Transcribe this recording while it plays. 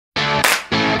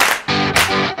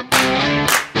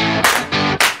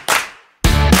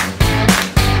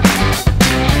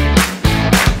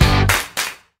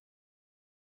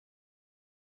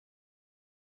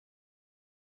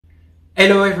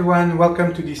Hello everyone,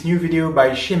 welcome to this new video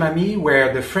by Chez Mamie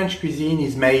where the French cuisine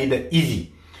is made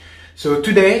easy. So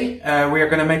today we are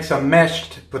going to make some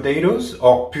mashed potatoes,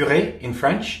 or purée in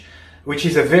French, which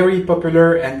is a very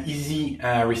popular and easy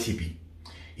recipe.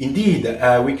 Indeed,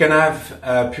 we can have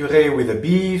purée with a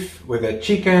beef, with a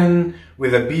chicken,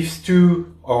 with a beef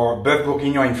stew, or bœuf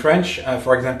bourguignon in French,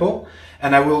 for example.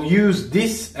 And I will use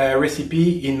this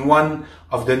recipe in one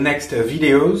of the next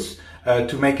videos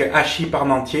to make a hachis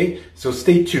parmentier, so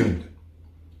stay tuned.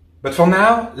 But for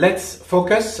now, let's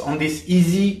focus on this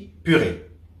easy purée,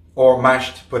 or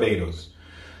mashed potatoes.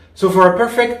 So for a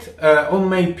perfect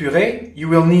homemade purée, you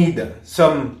will need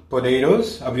some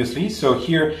potatoes, obviously. So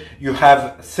here you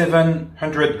have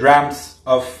 700 grams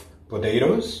of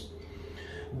potatoes.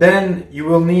 Then you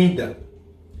will need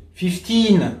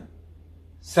 15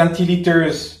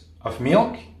 centiliters of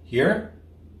milk here.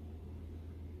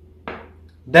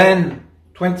 Then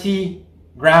 20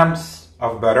 grams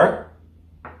of butter.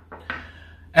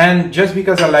 And just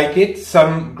because I like it,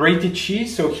 some grated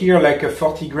cheese. So here like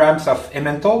 40 grams of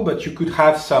Emmental, but you could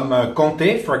have some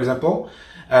Comté, for example,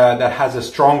 that has a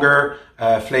stronger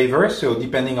flavor. So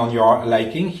depending on your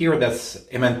liking, here that's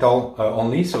Emmental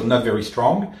only, so not very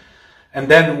strong. And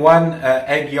then one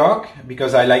egg yolk,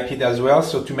 because I like it as well,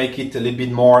 so to make it a little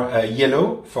bit more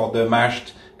yellow for the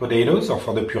mashed potatoes or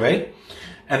for the puree.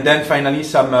 And then finally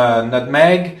some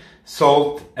nutmeg,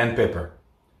 salt and pepper.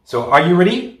 So are you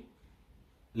ready?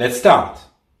 Let's start.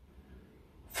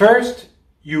 First,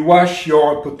 you wash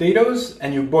your potatoes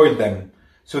and you boil them.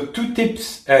 So two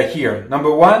tips here.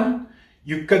 Number one,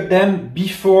 you cut them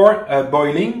before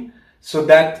boiling so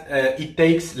that it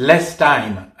takes less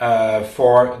time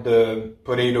for the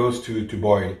potatoes to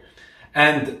boil.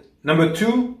 And number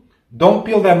two, don't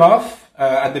peel them off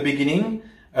at the beginning.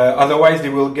 Otherwise they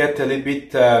will get a little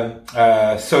bit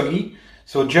soggy.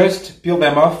 So just peel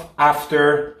them off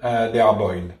after they are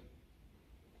boiled.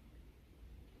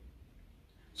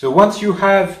 So once you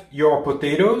have your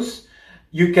potatoes,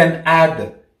 you can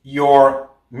add your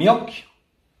milk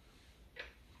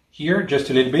here, just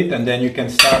a little bit, and then you can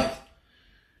start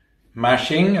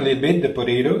mashing a little bit the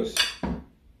potatoes.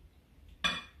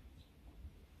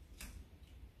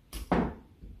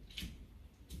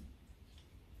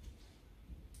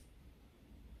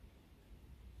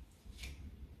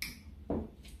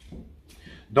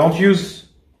 Don't use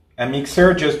a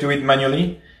mixer, just do it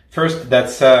manually. First,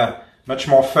 that's much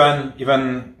more fun,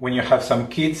 even when you have some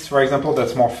kids, for example,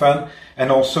 that's more fun.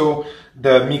 And also,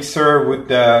 the mixer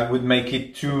would make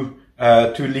it too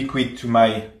liquid to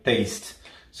my taste.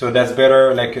 So that's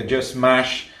better, like just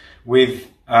mash with,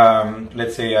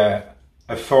 let's say,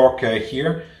 a fork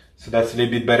here. So that's a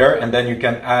little bit better. And then you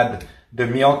can add the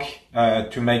milk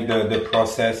to make the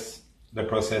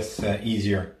process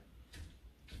easier.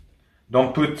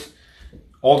 Don't put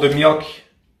all the milk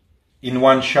in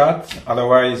one shot,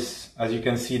 otherwise, as you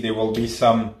can see, there will be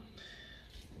some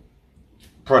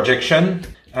projection.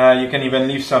 You can even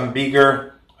leave some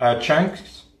bigger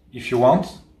chunks if you want.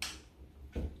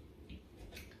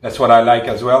 That's what I like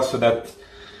as well, so that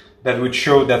would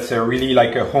show that's really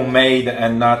like a homemade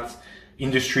and not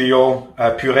industrial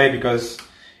puree, because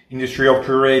industrial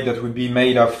puree that would be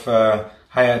made of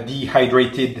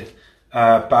dehydrated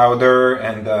powder,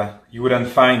 and you wouldn't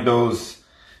find those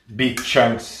big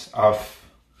chunks of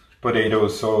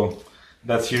potatoes. So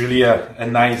that's usually a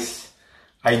nice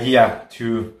idea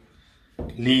to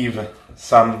leave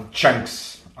some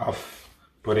chunks of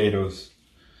potatoes.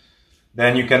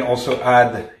 Then you can also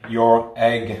add your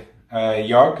egg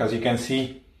yolk. As you can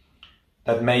see,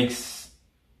 that makes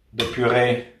the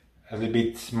puree a little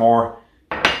bit more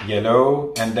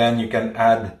yellow. And then you can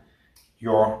add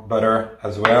your butter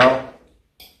as well.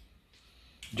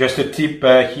 Just a tip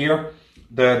here,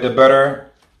 the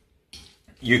butter,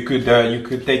 you could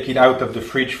take it out of the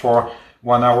fridge for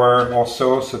 1 hour or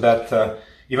so that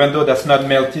even though that's not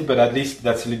melted, but at least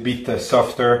that's a little bit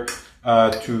softer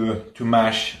to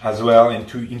mash as well and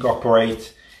to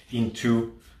incorporate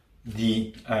into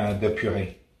the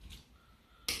puree.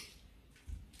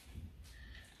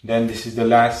 Then this is the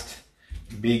last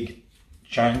big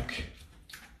chunk.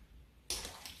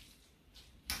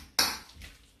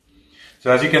 So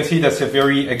as you can see, that's a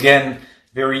very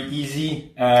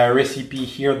easy recipe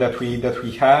here that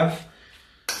we have,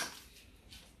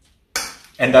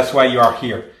 and that's why you are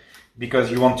here, because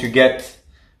you want to get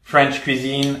French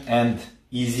cuisine and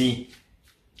easy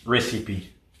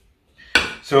recipe.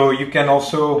 So you can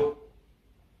also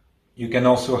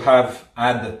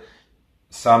add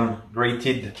some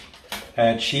grated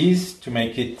cheese to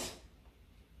make it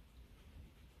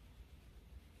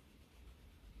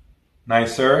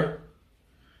nicer.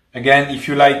 Again, if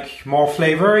you like more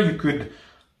flavor, you could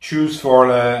choose for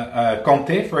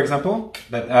Comté, for example,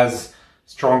 that has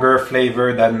stronger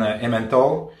flavor than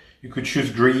Emmental. You could choose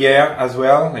Gruyere as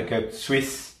well, like a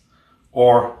Swiss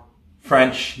or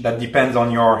French. That depends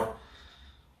on your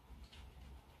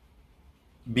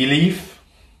belief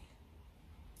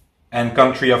and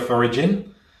country of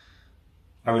origin,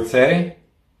 I would say.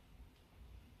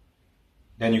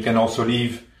 Then you can also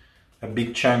leave a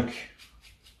big chunk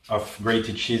of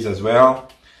grated cheese as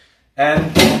well.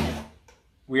 And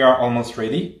we are almost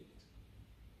ready.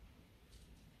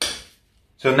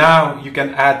 So now you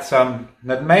can add some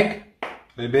nutmeg, a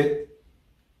little bit.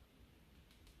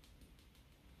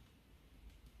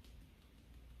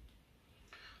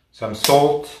 Some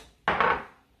salt.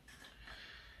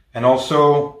 And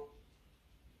also,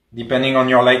 depending on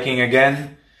your liking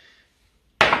again,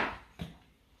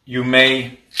 you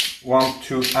may want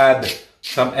to add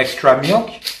some extra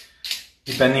milk,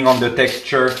 depending on the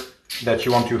texture that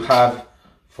you want to have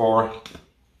for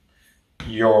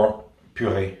your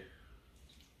puree.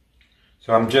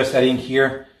 So I'm just adding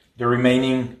here the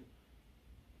remaining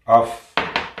of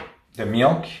the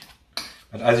milk.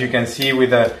 But as you can see,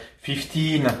 with a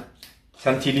 15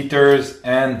 centiliters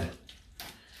and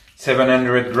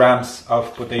 700 grams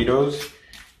of potatoes,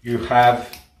 you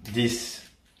have this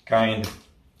kind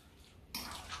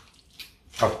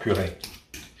of puree.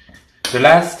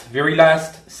 The very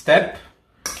last step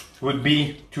would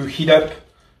be to heat up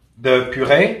the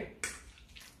puree.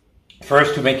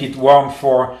 First, to make it warm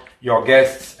for your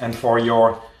guests and for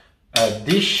your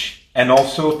dish, and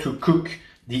also to cook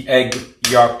the egg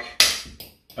yolk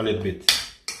a little bit.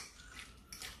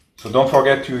 So don't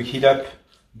forget to heat up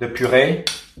the puree,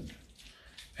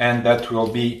 and that will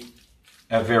be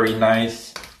a very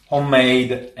nice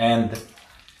homemade and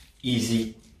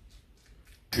easy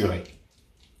purée.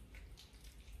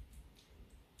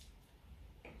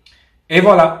 Et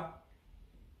voilà.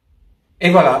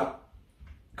 Et voilà.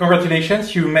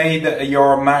 Congratulations, you made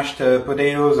your mashed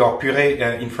potatoes or puree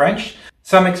in French.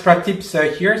 Some extra tips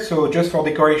here. So just for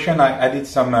decoration, I added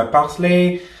some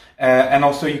parsley. And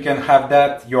also you can have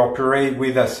that, your puree,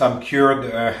 with some cured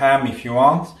ham if you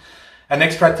want. An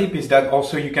extra tip is that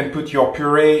also you can put your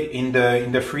puree in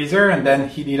the freezer and then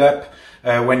heat it up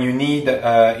when you need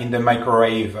in the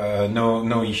microwave.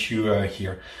 No issue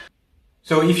here.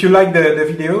 So if you like the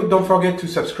video, don't forget to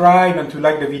subscribe and to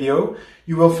like the video.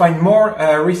 You will find more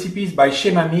recipes by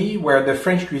Chez Mamie, where the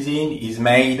French cuisine is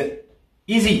made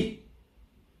easy.